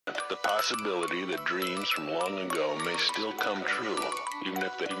The possibility that dreams from long ago may still come true, even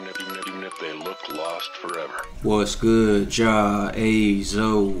if they look lost forever. What's good,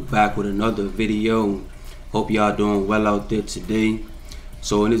 Ayezo, back with another video. Hope y'all doing well out there today.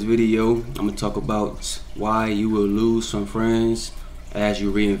 So in this video, I'm gonna talk about why you will lose some friends as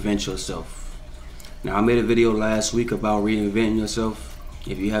you reinvent yourself. Now, I made a video last week about reinventing yourself.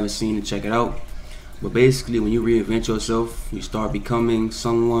 If you haven't seen it, check it out. But basically, when you reinvent yourself, you start becoming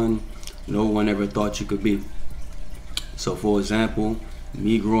someone no one ever thought you could be. So for example,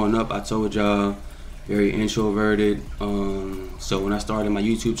 me growing up, I told y'all, very introverted. So when I started my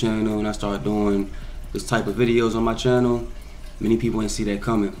YouTube channel and I started doing this type of videos on my channel, many people didn't see that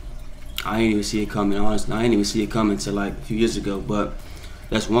coming. I didn't even see it coming, honestly. I didn't even see it coming until like a few years ago. But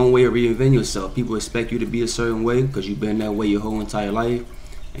that's one way of reinventing yourself. People expect you to be a certain way because you've been that way your whole entire life,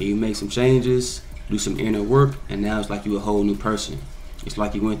 and you make some changes, do some inner work, and now it's like you a whole new person. It's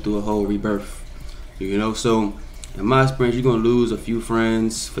like you went through a whole rebirth, you know? So in my experience, you're gonna lose a few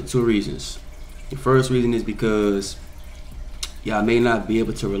friends for two reasons. The first reason is because y'all may not be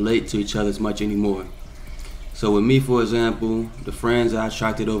able to relate to each other as much anymore. So with me, for example, the friends I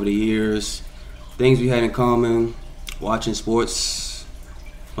attracted over the years, things we had in common: watching sports,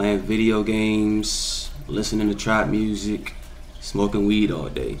 playing video games, listening to trap music, smoking weed all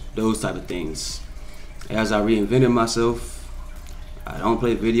day, those type of things. As I reinvented myself, I don't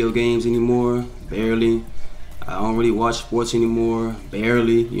play video games anymore, barely. I don't really watch sports anymore,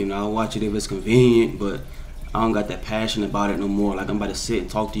 barely. You know, I watch it if it's convenient, but I don't got that passion about it no more. Like, I'm about to sit and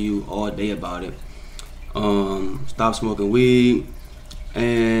talk to you all day about it. Stop smoking weed,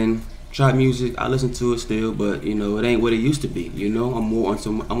 and trap music, I listen to it still, but you know, it ain't what it used to be. You know, I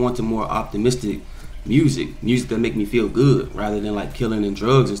want to more optimistic music that make me feel good rather than like killing and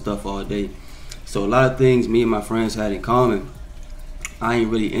drugs and stuff all day. So a lot of things me and my friends had in common, I ain't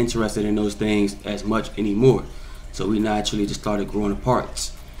really interested in those things as much anymore. So we naturally just started growing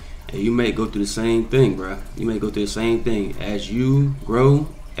apart. And you may go through the same thing, bruh. You may go through the same thing. As you grow,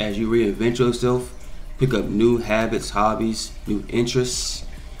 as you reinvent yourself, pick up new habits, hobbies, new interests,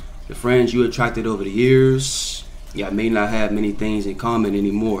 the friends you attracted over the years, y'all may not have many things in common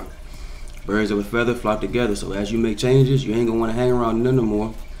anymore. Birds of a feather flock together. So as you make changes, you ain't gonna wanna hang around none no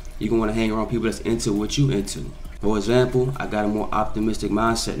more. You're gonna wanna hang around people that's into what you into. For example, I got a more optimistic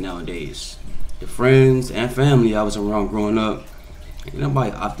mindset nowadays. The friends and family I was around growing up, ain't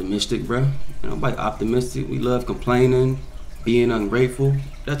nobody optimistic, bruh. Ain't nobody optimistic. We love complaining, being ungrateful,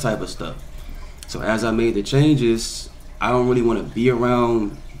 that type of stuff. So as I made the changes, I don't really wanna be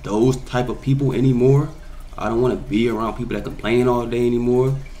around those type of people anymore. I don't wanna be around people that complain all day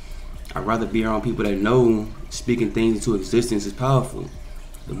anymore. I'd rather be around people that know speaking things into existence is powerful.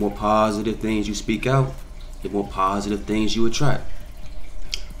 The more positive things you speak out, the more positive things you attract.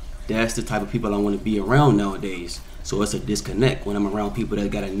 That's the type of people I want to be around nowadays. So it's a disconnect when I'm around people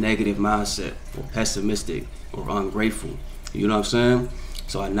that got a negative mindset or pessimistic or ungrateful. You know what I'm saying?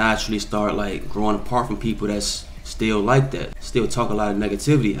 So I naturally start like growing apart from people that's still like that, still talk a lot of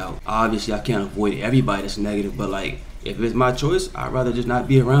negativity out. Obviously I can't avoid everybody that's negative, but like if it's my choice, I'd rather just not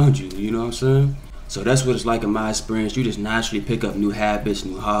be around you. You know what I'm saying? So that's what it's like in my experience. You just naturally pick up new habits,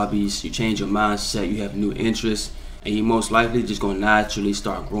 new hobbies, you change your mindset, you have new interests, and you most likely just gonna naturally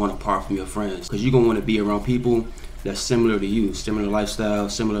start growing apart from your friends. Because you're gonna wanna be around people that's similar to you, similar lifestyle,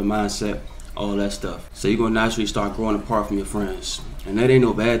 similar mindset, all that stuff. So you're gonna naturally start growing apart from your friends. And that ain't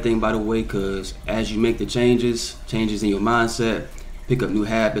no bad thing, by the way, because as you make the changes in your mindset, pick up new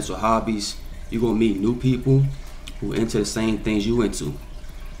habits or hobbies, you're gonna meet new people who into the same things you into.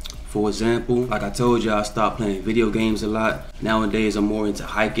 For example, like I told you, I stopped playing video games a lot. Nowadays, I'm more into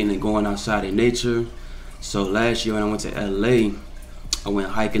hiking and going outside in nature. So last year when I went to LA, I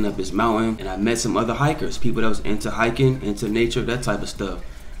went hiking up this mountain and I met some other hikers, people that was into hiking, into nature, that type of stuff.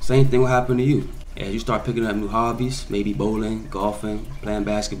 Same thing will happen to you. As you start picking up new hobbies, maybe bowling, golfing, playing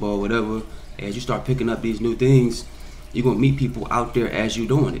basketball, whatever, as you start picking up these new things, you're gonna meet people out there as you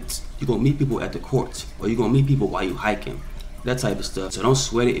doing it. You're gonna meet people at the court, or you're gonna meet people while you hiking. That type of stuff. So don't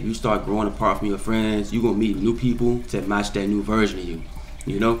sweat it if you start growing apart from your friends. You're gonna meet new people to match that new version of you.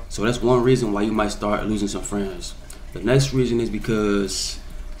 You know? So that's one reason why you might start losing some friends. The next reason is because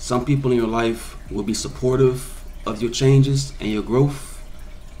some people in your life will be supportive of your changes and your growth.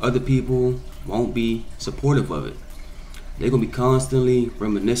 Other people won't be supportive of it. They're gonna be constantly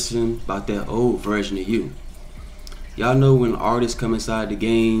reminiscing about that old version of you. Y'all know when artists come inside the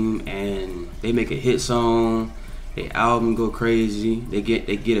game and they make a hit song, their album go crazy, they get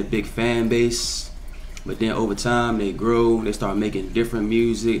a big fan base, but then over time they grow, they start making different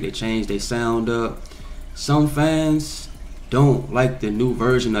music, they change their sound up. Some fans don't like the new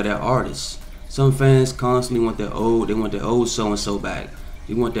version of that artist. Some fans constantly want their old so-and-so back.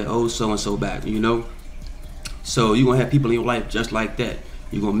 You want that old so-and-so back, you know? So you're going to have people in your life just like that.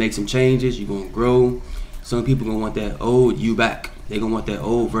 You're going to make some changes. You're going to grow. Some people going to want that old you back. They're going to want that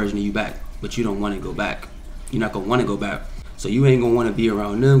old version of you back. But you don't want to go back. You're not going to want to go back. So you ain't going to want to be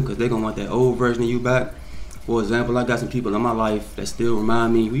around them because they're going to want that old version of you back. For example, I got some people in my life that still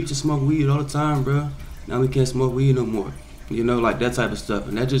remind me, we used to smoke weed all the time, bro. Now we can't smoke weed no more. You know, like that type of stuff.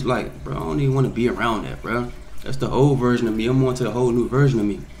 And that's just like, bro, I don't even want to be around that, bro. That's the old version of me. I'm on to the whole new version of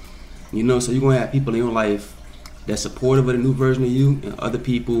me. You know, so you're going to have people in your life that's supportive of the new version of you, and other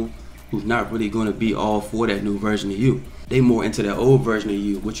people who's not really going to be all for that new version of you. They more into that old version of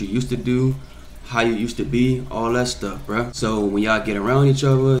you, what you used to do, how you used to be, all that stuff, bro. So when y'all get around each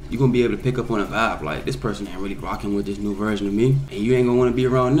other, you're going to be able to pick up on a vibe like, this person ain't really rocking with this new version of me, and you ain't going to want to be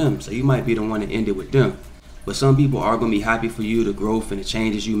around them. So you might be the one to end it with them. But some people are going to be happy for you, the growth and the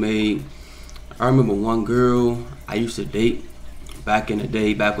changes you made. I remember one girl I used to date back in the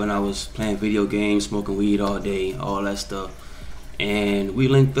day, back when I was playing video games, smoking weed all day, all that stuff. And we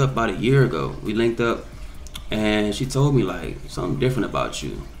linked up about a year ago. We linked up and she told me like, something different about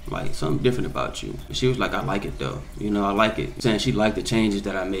you. Like, something different about you. And she was like, I like it though. You know, I like it. Saying she liked the changes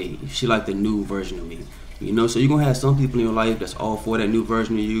that I made. She liked the new version of me. You know, so you're going to have some people in your life that's all for that new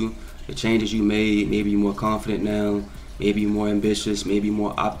version of you. The changes you made, maybe you're more confident now. Maybe you're more ambitious. Maybe you're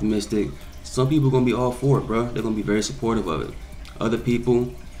more optimistic. Some people are going to be all for it, bro. They're going to be very supportive of it. Other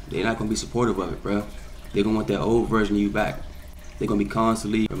people, they're not going to be supportive of it, bro. They're going to want that old version of you back. They're going to be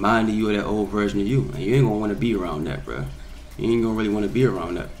constantly reminding you of that old version of you. And you ain't going to want to be around that, bro. You ain't going to really want to be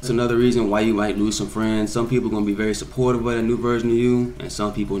around that. That's another reason why you might lose some friends. Some people are going to be very supportive of that new version of you, and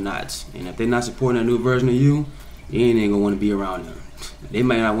some people not. And if they're not supporting that new version of you, you ain't going to want to be around them. They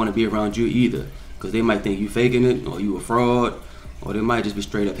might not want to be around you either, because they might think you faking it, or you a fraud, or they might just be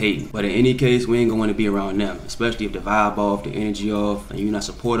straight up hating. But in any case, we ain't gonna want to be around them, especially if the vibe off, the energy off, and you're not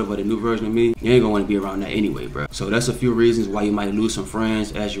supportive of the new version of me. You ain't gonna want to be around that anyway, bro. So that's a few reasons why you might lose some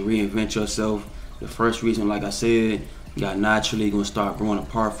friends as you reinvent yourself. The first reason, like I said, y'all naturally gonna start growing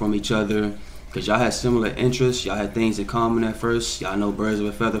apart from each other, because y'all had similar interests, y'all had things in common at first. Y'all know birds of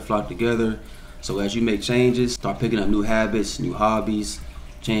a feather flock together. So as you make changes, start picking up new habits, new hobbies,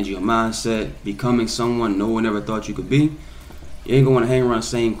 change your mindset, becoming someone no one ever thought you could be. You ain't gonna wanna hang around the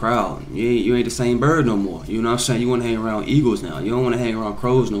same crowd. You ain't the same bird no more. You know what I'm saying? You wanna hang around eagles now. You don't wanna hang around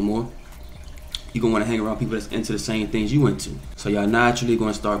crows no more. You gonna wanna hang around people that's into the same things you into. So y'all naturally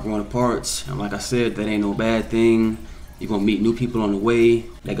gonna start growing apart. And like I said, that ain't no bad thing. You're gonna meet new people on the way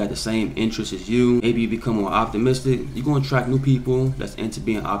that got the same interests as you. Maybe you become more optimistic. You're gonna attract new people that's into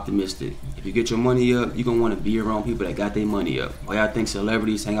being optimistic. If you get your money up, you're gonna wanna be around people that got their money up. Why y'all think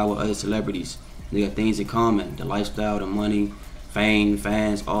celebrities hang out with other celebrities? They got things in common, the lifestyle, the money, fame,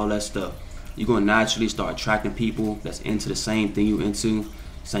 fans, all that stuff. You're gonna naturally start attracting people that's into the same thing you into,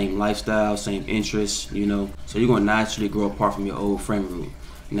 same lifestyle, same interests, you know. So you're gonna naturally grow apart from your old friend group.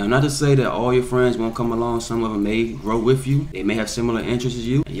 Now, not to say that all your friends won't come along. Some of them may grow with you. They may have similar interests as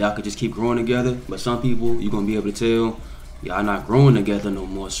you, and y'all could just keep growing together. But some people, you're gonna be able to tell y'all not growing together no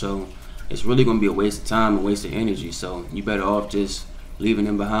more. So it's really gonna be a waste of time and waste of energy. So you better off just leaving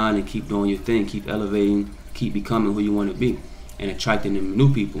them behind and keep doing your thing, keep elevating, keep becoming who you want to be, and attracting them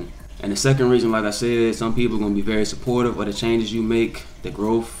new people. And the second reason, like I said, some people are going to be very supportive of the changes you make, the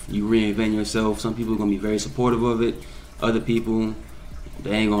growth, you reinvent yourself. Some people are going to be very supportive of it. Other people, they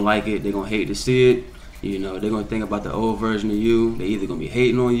ain't going to like it. They're going to hate to see it. You know, they're going to think about the old version of you. They're either going to be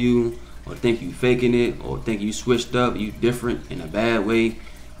hating on you, or think you faking it, or think you switched up, you different in a bad way,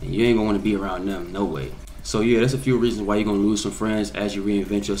 and you ain't going to want to be around them, no way. So yeah, that's a few reasons why you're gonna lose some friends as you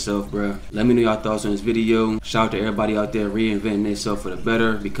reinvent yourself, bruh. Let me know your thoughts on this video. Shout out to everybody out there reinventing themselves for the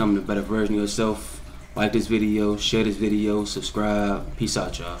better, becoming a better version of yourself. Like this video, share this video, subscribe. Peace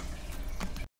out, y'all.